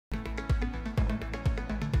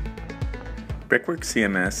Brickworks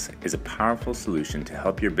CMS is a powerful solution to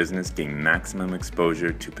help your business gain maximum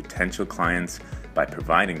exposure to potential clients by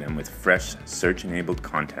providing them with fresh, search-enabled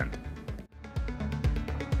content.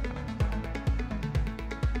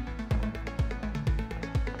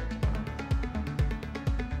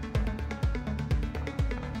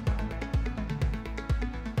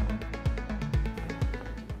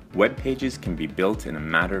 Web pages can be built in a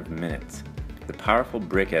matter of minutes. The powerful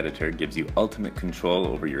Brick Editor gives you ultimate control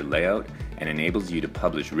over your layout and enables you to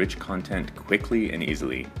publish rich content quickly and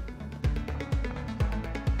easily.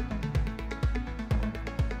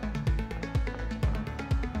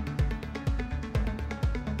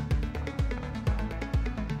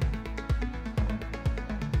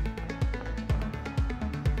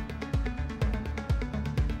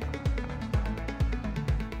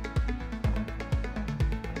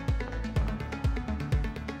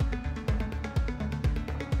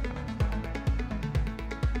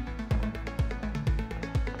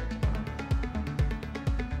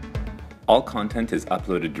 All content is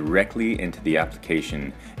uploaded directly into the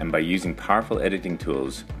application, and by using powerful editing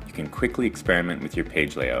tools, you can quickly experiment with your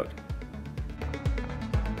page layout.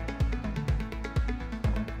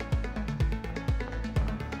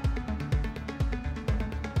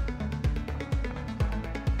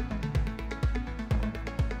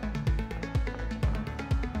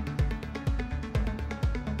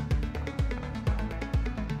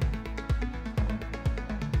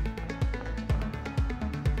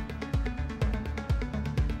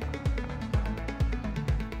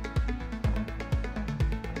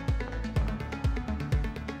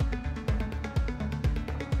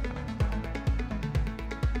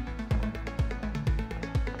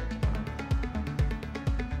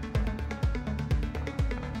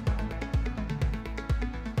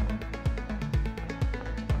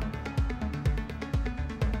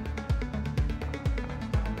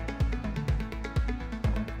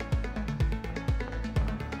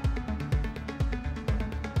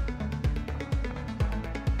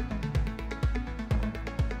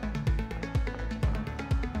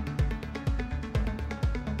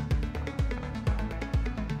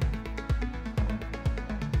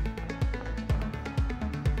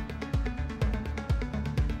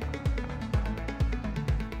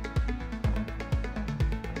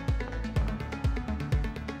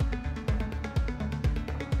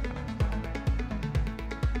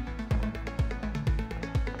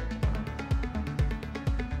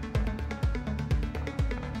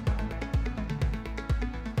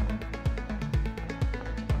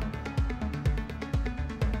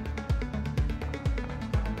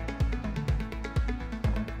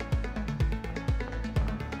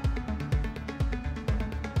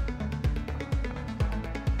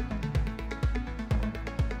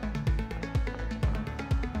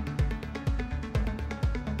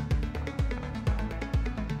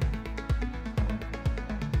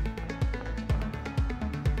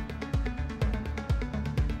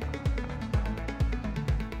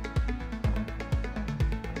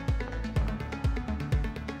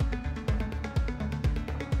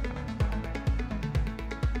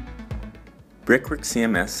 Brickworks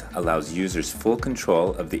CMS allows users full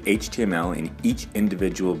control of the HTML in each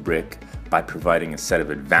individual brick by providing a set of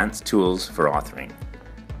advanced tools for authoring.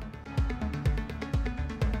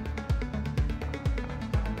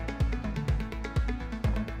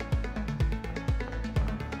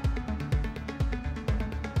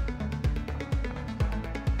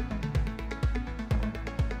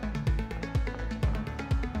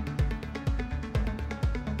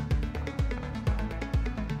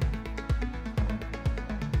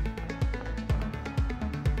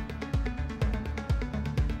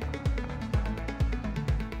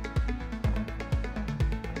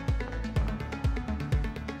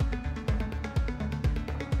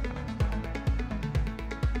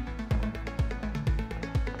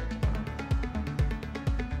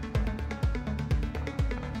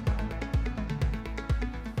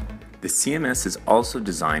 The CMS is also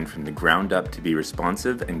designed from the ground up to be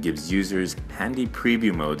responsive and gives users handy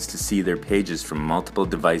preview modes to see their pages from multiple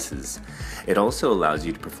devices. It also allows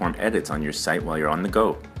you to perform edits on your site while you're on the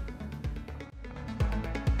go.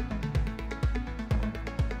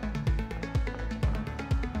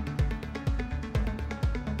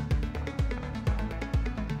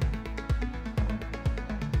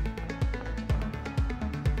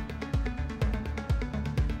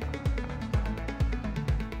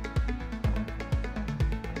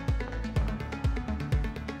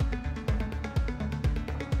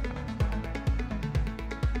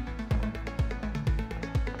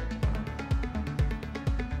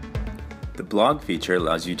 blog feature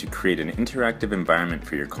allows you to create an interactive environment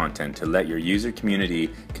for your content to let your user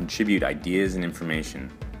community contribute ideas and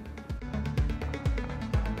information.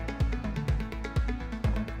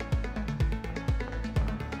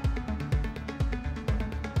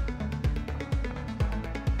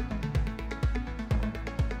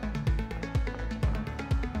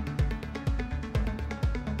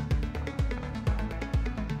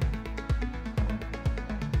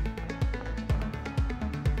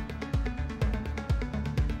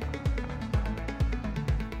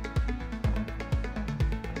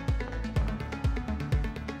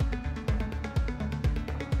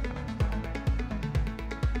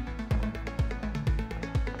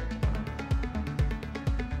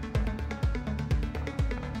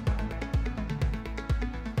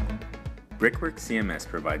 Brickworks CMS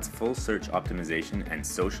provides full search optimization and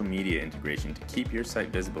social media integration to keep your site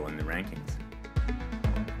visible in the rankings.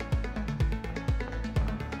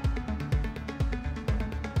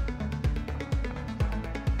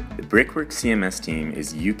 The Brickworks CMS team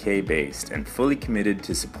is UK based and fully committed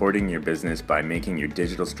to supporting your business by making your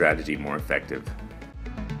digital strategy more effective.